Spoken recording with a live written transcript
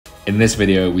In this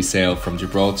video, we sail from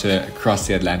Gibraltar across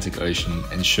the Atlantic Ocean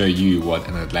and show you what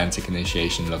an Atlantic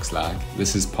initiation looks like.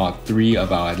 This is part 3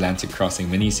 of our Atlantic crossing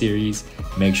mini-series.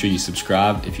 Make sure you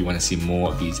subscribe if you want to see more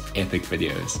of these epic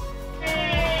videos.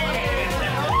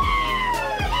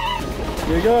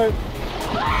 Here we go.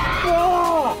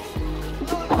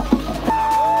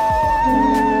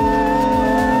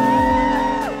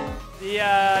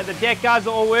 The deck guys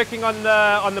are all working on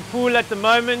the pool at the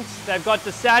moment. They've got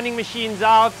the sanding machines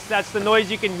out. That's the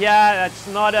noise you can hear. That's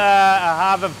not a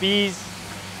hive of bees.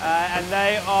 And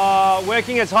they are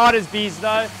working as hard as bees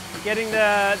though, getting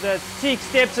the teak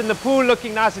steps in the pool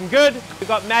looking nice and good. We've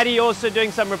got Maddie also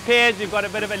doing some repairs. We've got a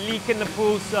bit of a leak in the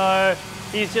pool, so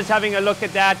he's just having a look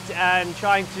at that and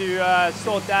trying to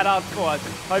sort that out for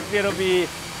us. Hopefully it'll be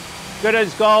good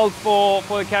as gold for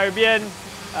the Caribbean.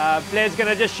 Blair's going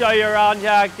to just show you around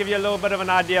here, give you a little bit of an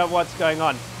idea of what's going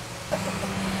on.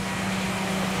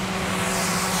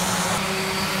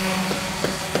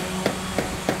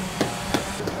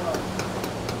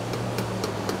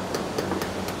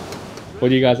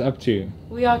 What are you guys up to?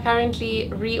 We are currently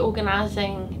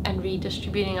reorganizing and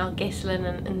redistributing our guest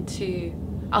linen into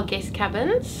our guest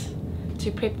cabins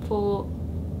to prep for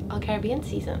our Caribbean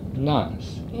season.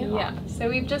 Nice. Yeah, so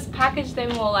we've just packaged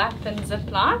them all up in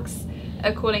Ziplocs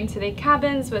according to their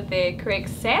cabins with their correct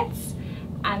sets,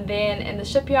 and then in the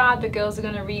shipyard the girls are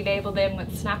going to relabel them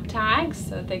with snap tags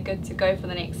so that they're good to go for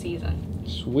the next season.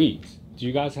 Sweet. Do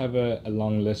you guys have a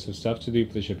long list of stuff to do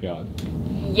for the shipyard?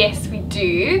 Yes, we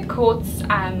do. Courts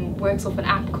works off an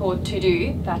app called To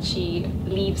Do that she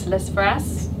leaves lists for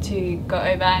us to go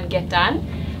over and get done.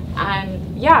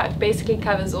 Yeah, it basically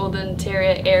covers all the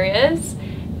interior areas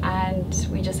and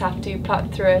we just have to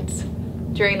plot through it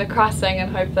during the crossing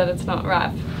and hope that it's not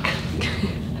rough.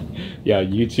 Yeah,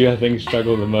 you two I think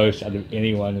struggle the most out of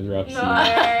anyone with rough sea.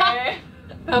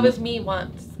 That was me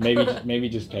once. Maybe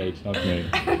just Paige, not me.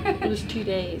 It was 2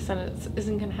 days and it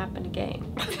isn't going to happen again.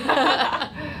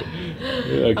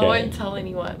 Okay. I won't tell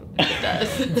anyone if it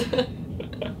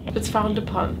does. It's frowned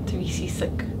upon to be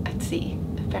seasick at sea,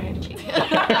 apparently.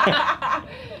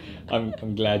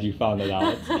 I'm glad you found it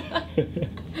out.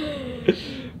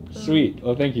 Sweet.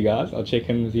 Well, thank you guys. I'll check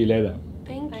in with you later.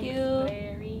 Thank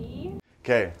you.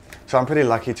 Okay, so I'm pretty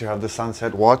lucky to have the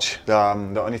sunset watch. The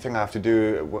only thing I have to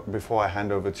do before I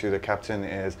hand over to the captain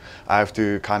is I have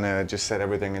to kind of just set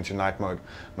everything into night mode.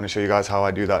 I'm going to show you guys how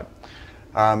I do that.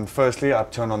 Firstly, I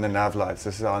turn on the nav lights.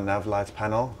 This is our nav lights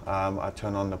panel. I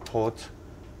turn on the port,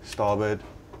 starboard,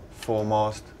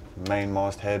 foremast, main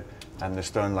masthead, and the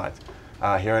stern light.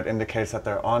 Here it indicates that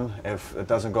they're on. If it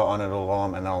doesn't go on, it'll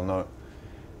alarm and I'll know.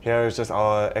 Here is just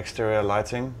our exterior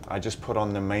lighting. I just put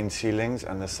on the main ceilings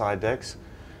and the side decks,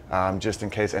 just in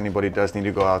case anybody does need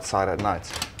to go outside at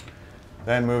night.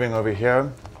 Then moving over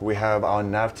here, we have our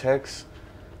nav techs.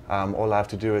 All I have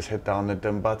to do is hit down the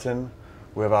dim button.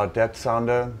 We have our depth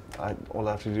sounder. All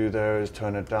I have to do there is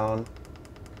turn it down.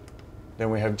 Then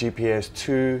we have GPS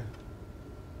 2.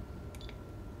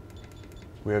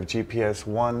 We have GPS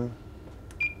 1.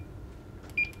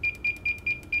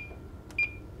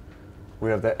 We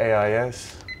have the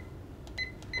AIS.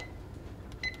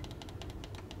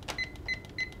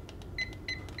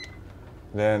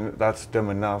 Then that's dim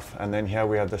enough. And then here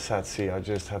we have the SAT-C. I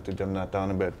just have to dim that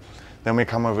down a bit. Then we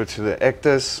come over to the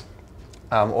ECDIS.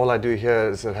 All I do here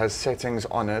is it has settings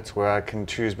on it where I can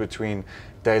choose between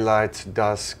daylight,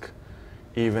 dusk,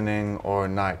 evening, or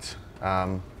night.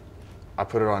 I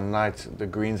put it on night. The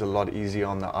green's a lot easier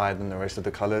on the eye than the rest of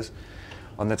the colors.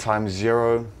 On the time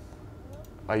 0,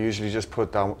 I usually just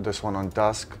put down this one on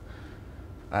dusk,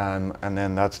 and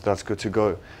then that's good to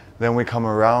go. Then we come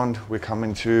around, we come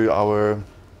into our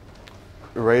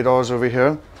radars over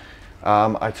here.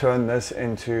 I turn this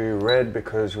into red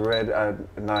because red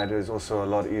at night is also a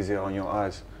lot easier on your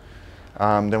eyes.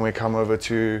 Then we come over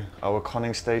to our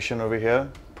conning station over here,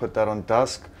 put that on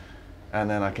dusk, and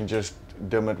then I can just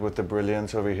dim it with the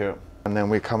brilliance over here. And then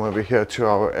we come over here to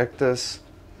our ECDIS.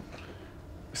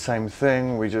 Same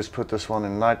thing, we just put this one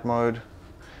in night mode,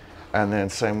 and then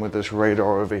same with this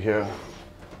radar over here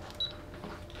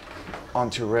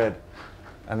onto red,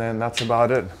 and then that's about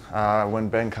it. When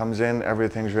Ben comes in,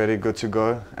 everything's ready, good to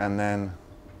go, and then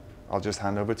I'll just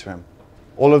hand over to him.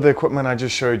 All of the equipment I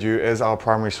just showed you is our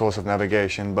primary source of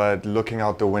navigation, but looking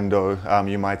out the window,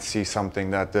 you might see something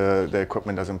that the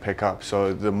equipment doesn't pick up.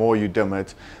 So the more you dim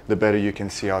it, the better you can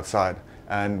see outside.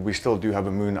 And we still do have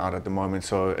a moon out at the moment,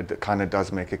 so it kind of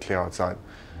does make it clear outside.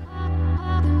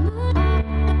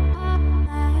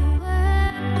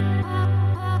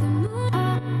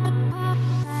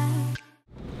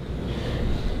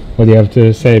 What do you have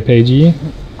to say, Paigey?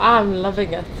 I'm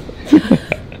loving it.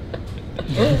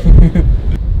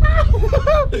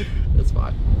 That's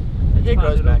fine. Hair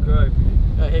grows back.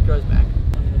 Hair grows back.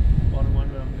 Bottom one,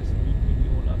 but I'm just neating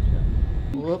you all up here.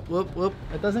 Whoop, whoop, whoop.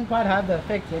 It doesn't quite have the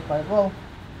effect yet, but it will.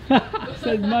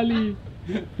 Said Molly.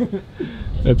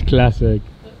 That's classic.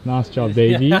 Nice job,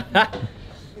 baby.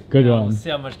 Good one. We'll see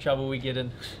how much trouble we get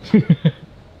in.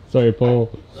 Sorry, Paul.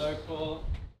 Sorry, Paul.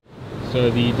 So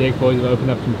the deck boys have opened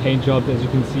up some paint jobs, as you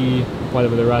can see, quite a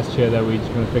bit of rust here that we're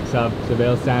just going to fix up. So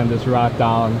they'll sand this right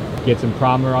down, get some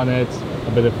primer on it,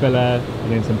 a bit of filler,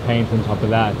 and then some paint on top of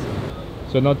that.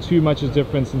 So not too much is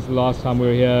different since the last time we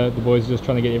were here. The boys are just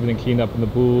trying to get everything cleaned up in the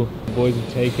pool. The boys have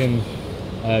taken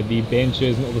the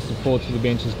benches and all the supports for the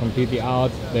benches completely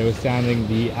out. They were sanding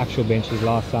the actual benches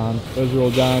last time. Those are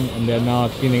all done, and they're now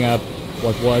cleaning up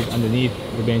what was underneath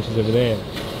the benches over there,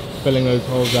 filling those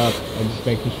holes up and just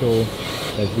making sure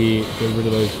that we get rid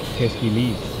of those pesky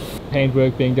leaves. Paint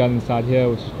work being done inside here,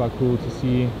 which is quite cool to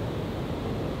see.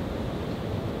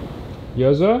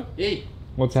 Yozo? Hey!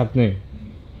 What's happening?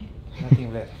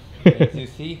 Nothing bad. As you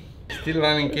see, still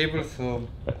running cables, so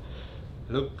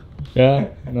look. Yeah,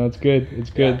 no, it's good.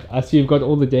 It's good. Yeah. I see you've got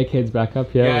all the deck heads back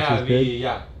up here, which is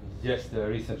good. Just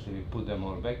recently we put them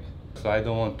all back, so I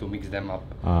don't want to mix them up.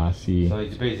 Ah, I see. So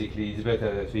it's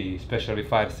better that we, especially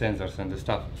fire sensors and the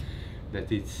stuff,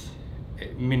 that it's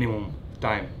minimum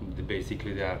time.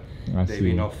 Basically, they've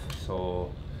been off.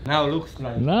 So now looks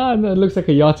like no, it looks like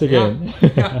a yacht again.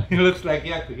 Yeah, it looks like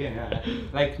yacht again. Yeah.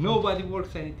 Like nobody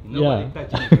works anything, nobody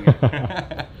touch anything.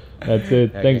 That's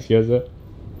it. Okay. Thanks, Yozo.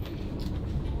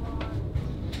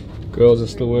 Girls are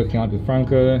still working out with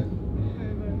Franco.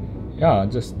 Yeah,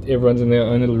 just everyone's in their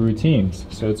own little routines,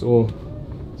 so it's all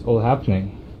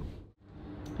happening.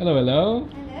 Hello, hello.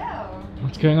 Hello.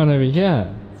 What's going on over here?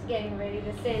 Just getting ready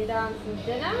to send down some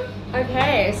dinner.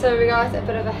 Okay, so we got a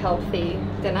bit of a healthy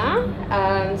dinner.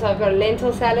 So I've got a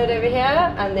lentil salad over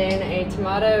here, and then a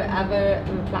tomato, avo,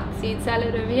 and flaxseed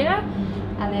salad over here,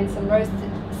 and then some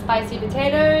roasted spicy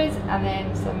potatoes, and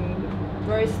then some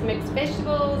roast mixed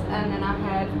vegetables, and then I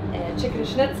had a chicken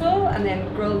schnitzel, and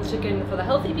then grilled chicken for the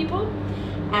healthy people,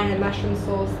 and a mushroom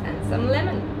sauce and some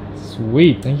lemon.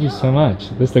 Sweet, thank you so much.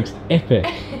 This looks epic.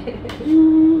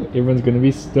 Ooh, everyone's gonna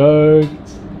be stoked.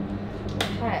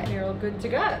 Okay, you're all good to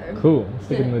go. Cool,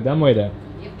 stick it in the dumbwaiter.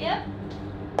 Yep, yep.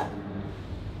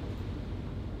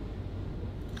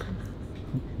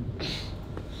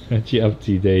 What you up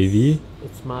to, Davey?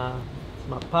 It's my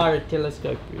pirate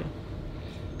telescope here.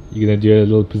 You gonna do a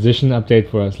little position update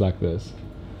for us like this?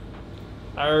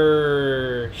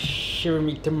 Arr, shiver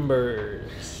me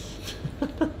timbers.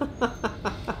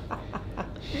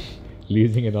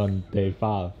 Losing it on day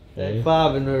 5. Day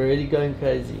 5 and we're already going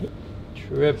crazy.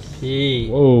 Trippy.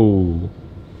 Whoa,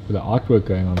 with the artwork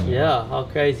going on there. Yeah, how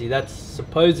crazy. That's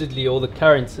supposedly all the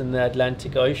currents in the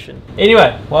Atlantic Ocean.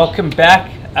 Anyway, welcome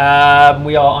back.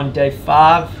 We are on day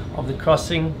 5 of the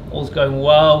crossing. All's going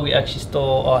well. We actually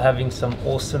still are having some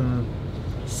awesome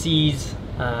seas.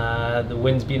 The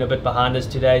wind's been a bit behind us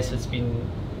today, so it's been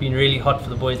really hot for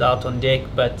the boys out on deck,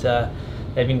 but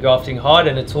they've been grafting hard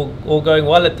and it's all going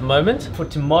well at the moment. For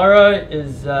tomorrow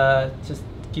is just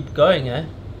keep going, eh?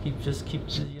 Keep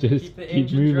the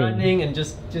engines moving. running and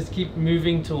just keep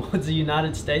moving towards the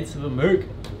United States of America.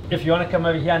 If you want to come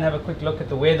over here and have a quick look at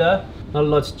the weather, not a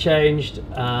lot's changed. You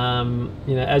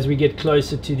know, as we get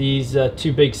closer to these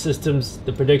 2 big systems,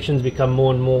 the predictions become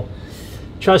more and more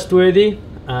trustworthy.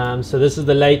 So this is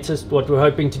the latest. What we're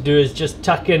hoping to do is just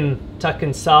tuck in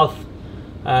south.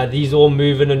 These all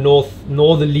move in a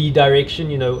northerly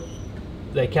direction. You know,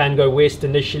 they can go west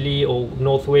initially or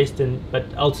northwest, but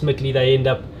ultimately they end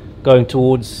up going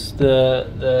towards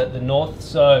the north.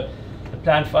 So the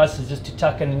plan for us is just to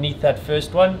tuck underneath that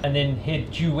first one and then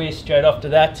head due west straight after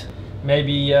that.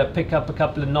 Maybe pick up a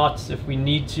couple of knots if we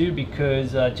need to,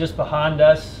 because just behind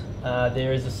us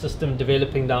there is a system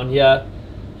developing down here.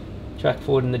 Track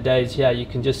forward in the days here, you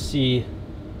can just see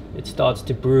it starts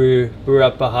to brew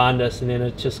up behind us, and then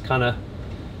it just kind of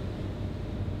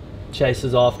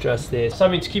chases after us there.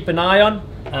 Something to keep an eye on,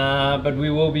 but we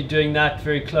will be doing that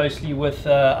very closely with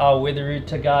our weather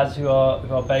router guys who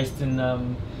are based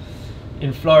in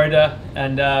Florida,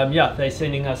 and yeah, they're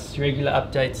sending us regular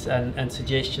updates and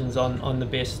suggestions on the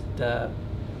best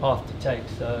path to take.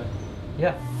 So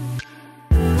yeah.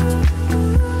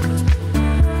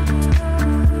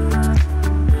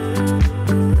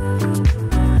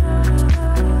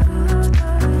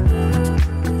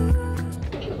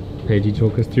 Paige,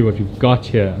 talk us through what we've got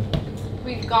here.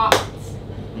 We've got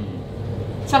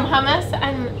some hummus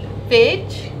and veg,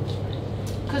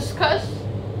 couscous,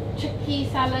 chickpea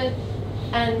salad,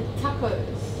 and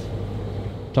tacos.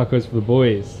 Tacos for the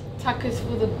boys. Tacos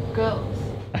for the girls.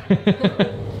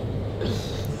 It's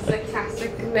a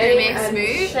classic crew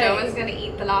move. No one's going to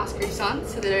eat the last croissant,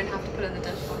 so they don't have to put in the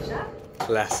dishwasher.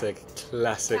 Classic.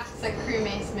 Classic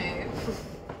crewmates move.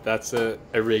 That's a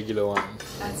regular one.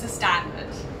 That's a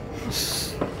standard.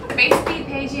 Basically,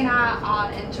 Paige and I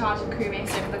are in charge of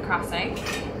crewmates over the crossing,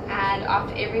 and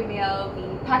after every meal we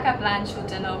pack up lunch or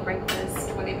dinner or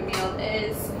breakfast, whatever meal it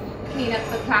is, clean up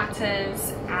the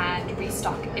platters and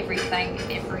restock everything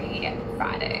every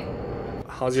Friday.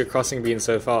 How's your crossing been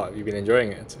so far? Have you been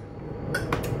enjoying it?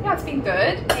 Yeah, it's been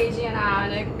good. Paige and I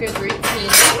are in a good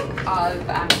routine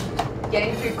of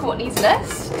getting through Courtney's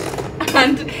list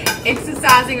and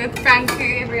exercising with Franco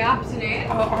every afternoon.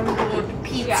 Our onboard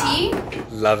PT. Yeah.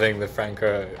 Loving the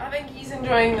Franco. I think he's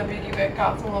enjoying the beauty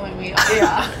workouts more than we are.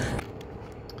 Yeah.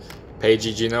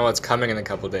 Paige, do you know what's coming in a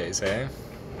couple days, eh?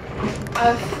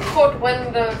 I've caught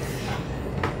wind of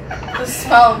the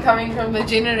smell coming from the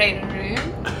generator room.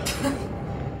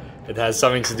 It has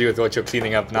something to do with what you're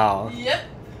cleaning up now. Yep.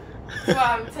 So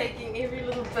I'm taking every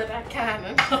little bit I can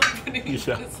and not putting it in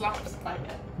the slops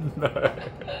bucket. No.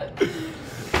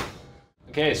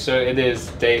 Okay, so it is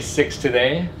day 6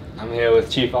 today. I'm here with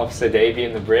Chief Officer Davey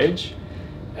in the bridge.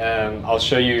 I'll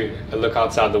show you a look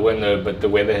outside the window, but the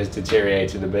weather has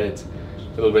deteriorated a bit.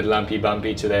 A little bit lumpy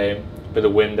bumpy today, bit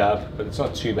of wind up, but it's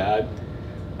not too bad.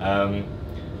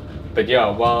 But yeah,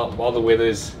 while the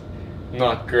weather's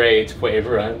not great for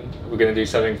everyone, we're going to do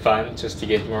something fun just to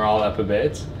get morale up a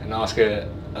bit and ask a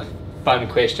fun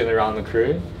question around the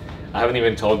crew. I haven't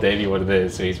even told Davey what it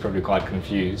is, so he's probably quite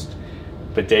confused.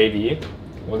 But Davey,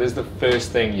 what is the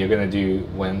first thing you're going to do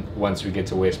once we get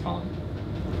to West Palm?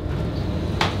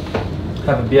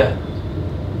 Have a beer.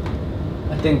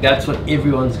 I think that's what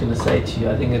everyone's going to say to you.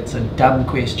 I think it's a dumb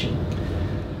question.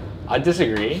 I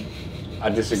disagree. I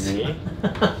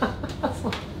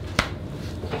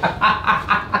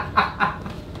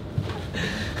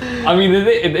mean,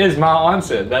 it is my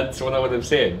answer. That's what I would have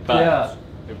said. But, yeah.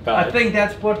 But I think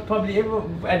that's what probably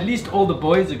everyone, at least all the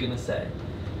boys are going to say.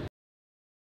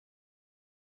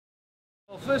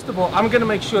 Well, first of all, I'm going to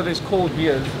make sure there's cold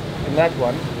beers in that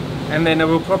one. And then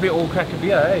we'll probably all crack a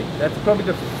beer, eh? That's probably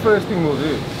the first thing we'll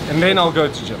do. And then I'll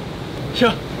go to gym.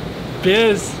 Yeah.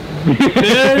 Beers.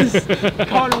 Beers.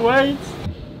 Can't wait.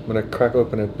 I'm going to crack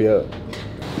open a beer.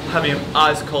 Having an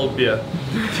ice cold beer.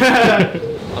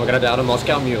 I'm going to down a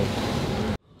Moscow Mule.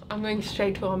 I'm going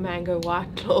straight for a mango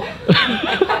white claw.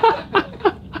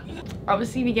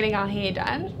 Obviously, we're getting our hair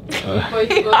done. Both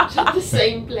go to the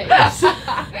same place.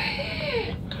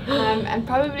 And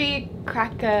probably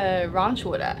crack a ranch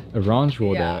water. a ranch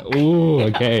water. Yeah. Ooh,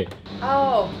 okay.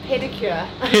 Oh, pedicure.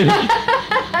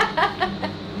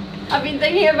 I've been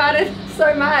thinking about it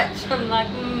so much. I'm like,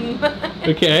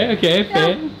 Okay,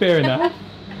 fair enough.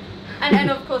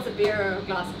 And of course a beer or a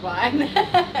glass of wine.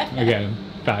 Okay,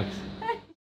 facts.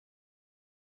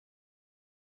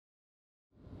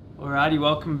 Alrighty,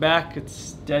 welcome back.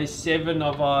 It's day 7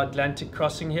 of our Atlantic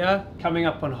crossing here. Coming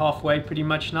up on halfway pretty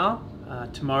much now.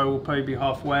 Tomorrow we'll probably be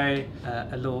halfway.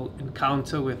 A little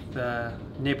encounter with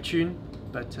Neptune,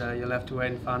 but you'll have to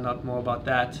wait and find out more about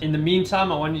that. In the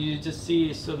meantime, I wanted you to just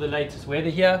see sort of the latest weather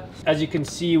here. As you can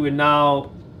see, we're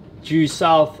now due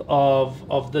south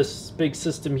of this big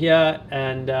system here,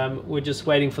 and we're just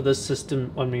waiting for this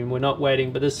system. I mean, we're not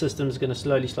waiting, but this system is going to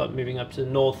slowly start moving up to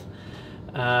the north,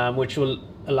 which will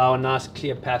allow a nice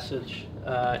clear passage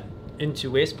into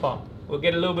West Palm. We'll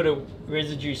get a little bit of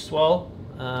residue swell,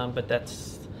 but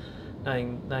that's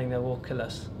nothing that will kill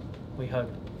us, we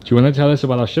hope. Do you want to tell us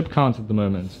about our ship count at the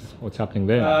moment? What's happening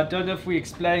there? I don't know if we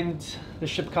explained the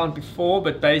ship count before,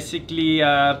 but basically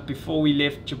before we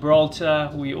left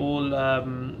Gibraltar, we all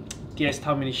guessed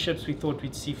how many ships we thought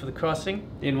we'd see for the crossing.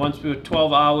 Then once we were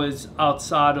 12 hours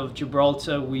outside of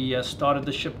Gibraltar, we started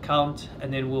the ship count,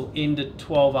 and then we'll end at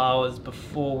 12 hours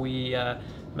before we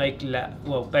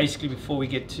basically before we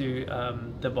get to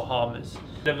the Bahamas.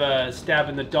 Bit of a stab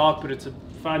in the dark, but it's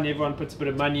fun. Everyone puts a bit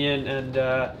of money in, and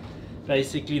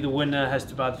basically the winner has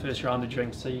to buy the first round of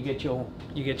drinks, so you get your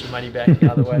money back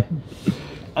the other way.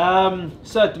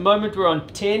 So at the moment we're on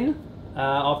 10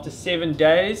 after 7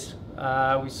 days.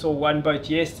 We saw one boat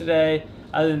yesterday.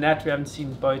 Other than that, we haven't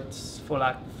seen boats for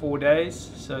like 4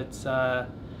 days, so it's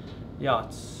yeah,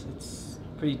 it's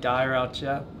pretty dire out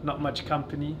here. Not much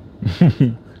company.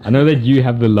 I know that you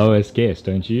have the lowest guess,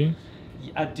 don't you?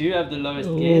 I do have the lowest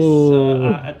guess,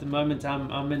 so at the moment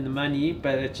I'm in the money,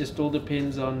 but it just all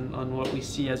depends on what we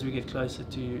see as we get closer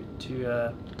to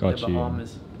the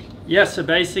Bahamas. Yeah, so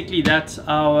basically that's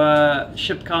our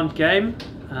ship count game,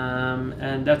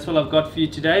 and that's all I've got for you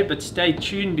today, but stay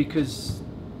tuned because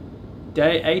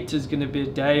day 8 is going to be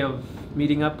a day of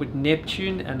meeting up with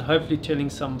Neptune and hopefully turning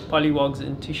some polywogs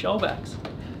into shellbacks.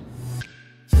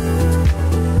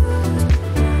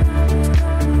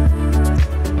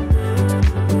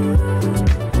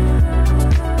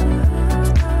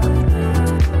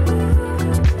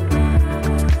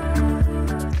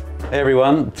 Hey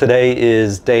everyone, today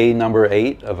is day number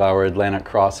 8 of our Atlantic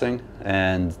crossing,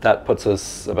 and that puts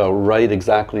us about right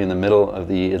exactly in the middle of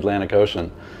the Atlantic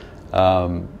Ocean.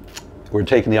 We're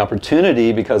taking the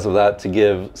opportunity because of that to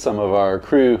give some of our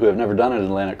crew who have never done an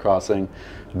Atlantic crossing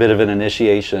a bit of an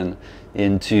initiation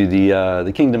into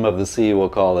the kingdom of the sea, we'll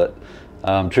call it.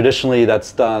 Traditionally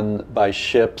that's done by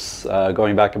ships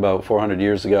going back about 400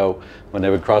 years ago when they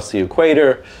would cross the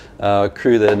equator. A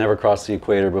crew that had never crossed the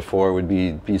equator before would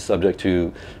be subject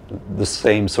to the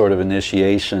same sort of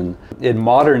initiation. In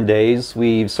modern days,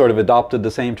 we've sort of adopted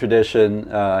the same tradition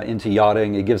into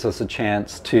yachting. It gives us a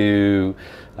chance to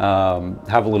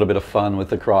have a little bit of fun with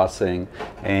the crossing,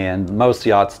 and most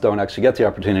yachts don't actually get the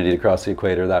opportunity to cross the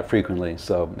equator that frequently,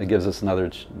 so it gives us another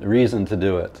reason to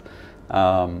do it.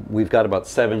 We've got about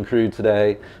 7 crew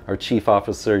today. Our chief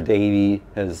officer, Davey,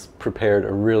 has prepared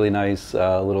a really nice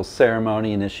little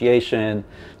ceremony initiation.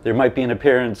 There might be an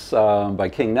appearance by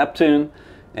King Neptune,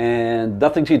 and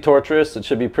nothing too torturous. It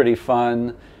should be pretty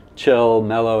fun, chill,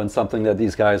 mellow, and something that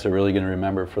these guys are really going to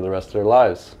remember for the rest of their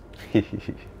lives.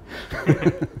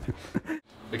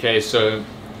 Okay, so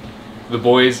the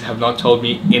boys have not told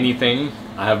me anything.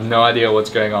 I have no idea what's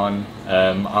going on.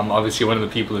 I'm obviously one of the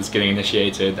people that's getting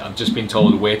initiated. I've just been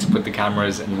told where to put the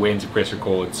cameras and when to press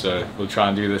record, so we'll try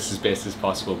and do this as best as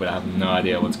possible, but I have no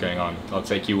idea what's going on. I'll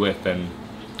take you with, and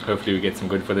hopefully we get some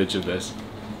good footage of this.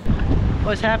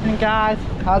 What's happening, guys?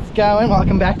 How's it going?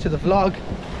 Welcome back to the vlog.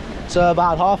 So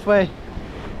about halfway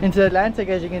into the Atlantic,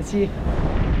 as you can see,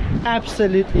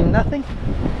 absolutely nothing.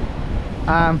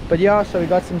 But yeah, so we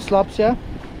got some slops here.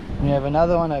 We have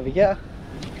another one over here.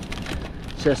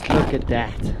 Just look at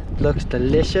that. It looks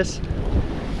delicious.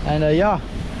 And yeah,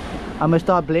 I'm gonna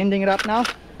start blending it up now.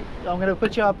 So I'm gonna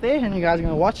put you up there and you guys are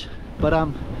gonna watch. But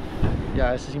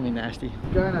yeah, this is gonna be nasty.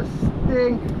 Gonna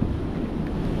stink.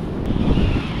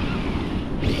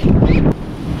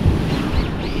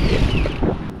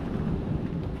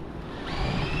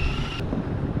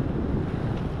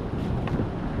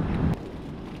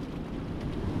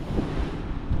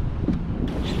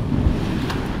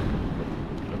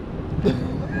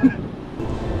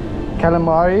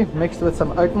 Calamari mixed with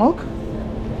some oat milk,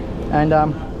 and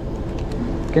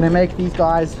gonna make these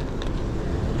guys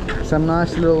some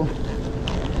nice little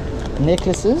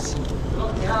necklaces,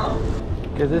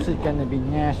 because this is gonna be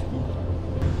nasty.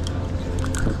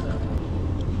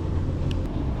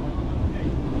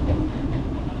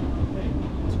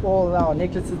 It's all our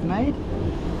necklaces made.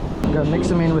 I'm gonna mix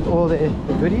them in with all the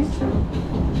goodies.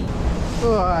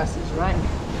 Oh, this is rank.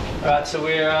 Alright, so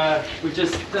we're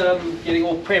just getting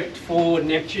all prepped for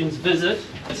Neptune's visit.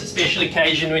 It's a special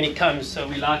occasion when he comes, so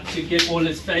we like to get all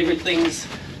his favorite things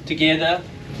together.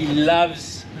 He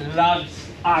loves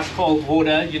ice cold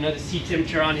water. You know, the sea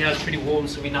temperature around here is pretty warm,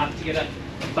 so we like to get a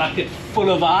bucket full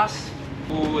of ice.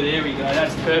 Oh, there we go,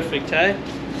 that's perfect, eh?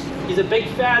 He's a big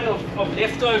fan of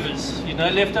leftovers, you know,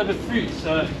 leftover food.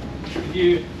 So if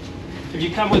you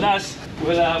come with us,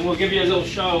 we'll give you a little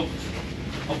show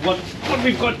of what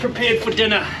we've got prepared for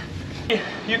dinner.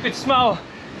 You could smell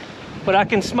what I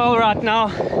can smell right now.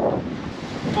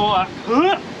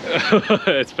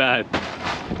 It's bad.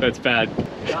 That's bad.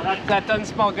 No, that doesn't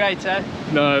smell great, eh?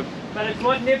 No. But it's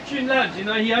what Neptune loves, you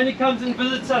know, he only comes and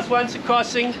visits us once a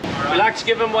crossing. We like to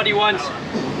give him what he wants.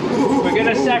 We're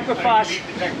gonna sacrifice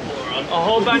a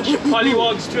whole bunch of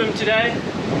polywogs to him today.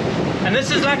 And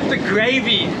this is like the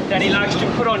gravy that he likes to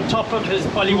put on top of his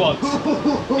polywogs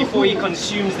before he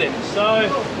consumes them. So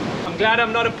I'm glad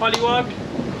I'm not a polywog.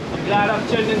 I'm glad I've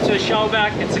turned into a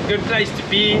shellback. It's a good place to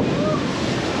be.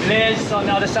 Blair's on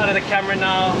the other side of the camera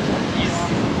now. He's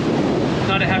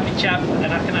not a happy chap,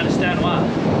 and I can understand why.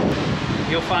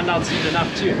 You'll find out soon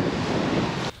enough too.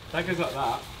 That goes like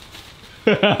that.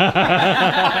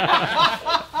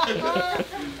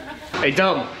 Hey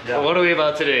Dom, what are we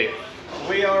about to do?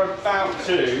 We are about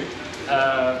to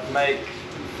make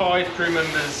 5 crew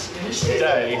members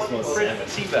today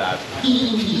pretty bad.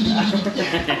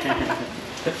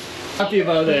 Happy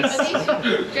about this.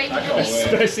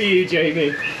 Especially you,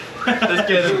 Jamie. Let's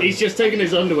get him. He's just taking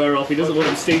his underwear off. He doesn't want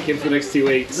him stinking for the next 2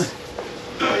 weeks.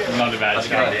 Not a bad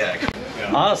shot. Yeah.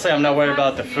 Honestly, I'm not worried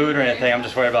about the food or anything. I'm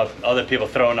just worried about other people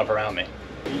throwing up around me.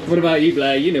 What about you,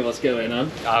 Blair? You know what's going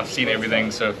on. I've seen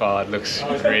everything so far. It looks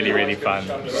really, really fun.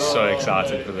 I'm so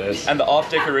excited for this. And the art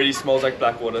deck already smells like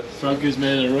Blackwater. Franco's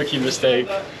made a rookie mistake.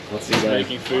 What's he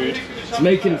making food? He's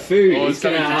making food. Oh, he's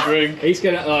gonna drink. He's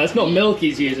gonna. Oh, it's not milk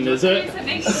he's using, is it?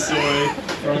 Sorry.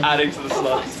 Adding to the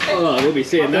slice. Oh, we'll be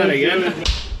seeing that again.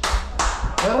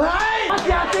 Alright! What do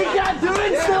you think you're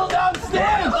doing still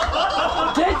downstairs?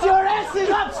 Get your asses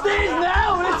upstairs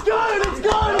now! Let's go! Let's go!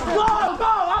 Let's go!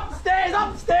 Go! Upstairs!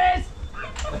 Upstairs!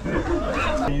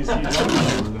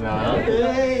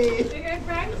 Hey.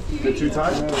 Is it too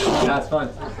tight? Yeah, it's fine.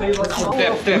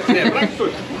 Step. Right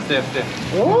foot. Step.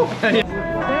 Oh!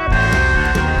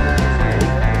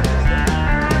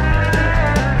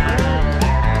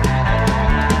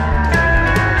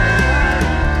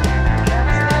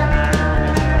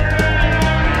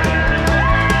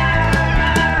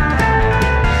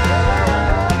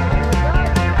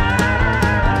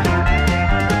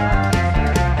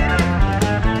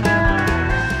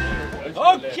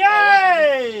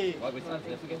 Okay!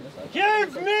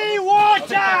 Give me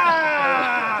water!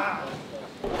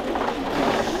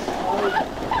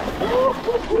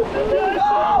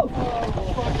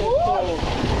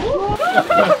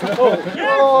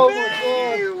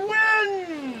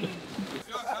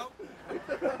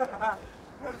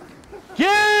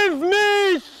 Give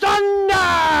me thunder!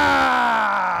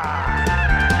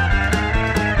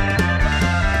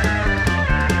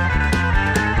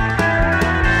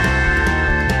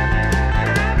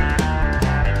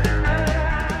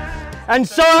 And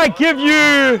so I give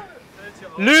you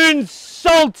Loon's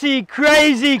salty,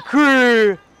 crazy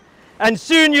crew, and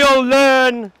soon you'll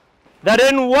learn that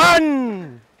in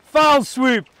one foul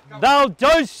swoop, they'll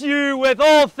dose you with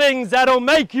all things that'll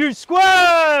make you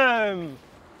squirm.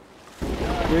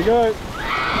 Here we go.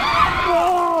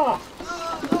 Oh,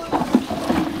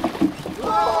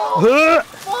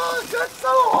 that's so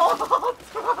hot!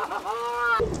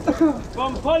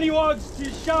 From pollywogs to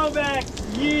shellbacks,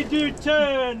 ye do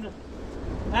turn.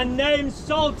 And name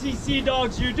salty sea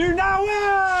dogs you do now.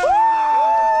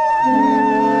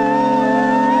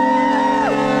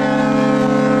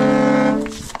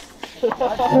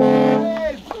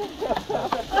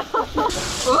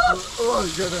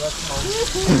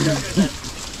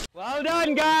 Well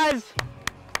done, guys.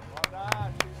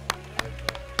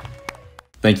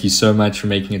 Thank you so much for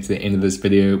making it to the end of this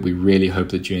video. We really hope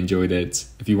that you enjoyed it.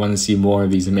 If you want to see more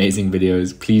of these amazing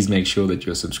videos, please make sure that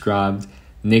you're subscribed.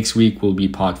 Next week will be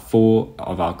part 4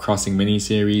 of our crossing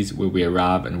mini-series where we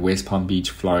arrive in West Palm Beach,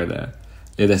 Florida.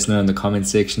 Let us know in the comment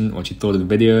section what you thought of the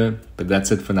video, but that's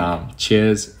it for now.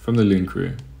 Cheers from the Loon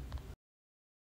crew.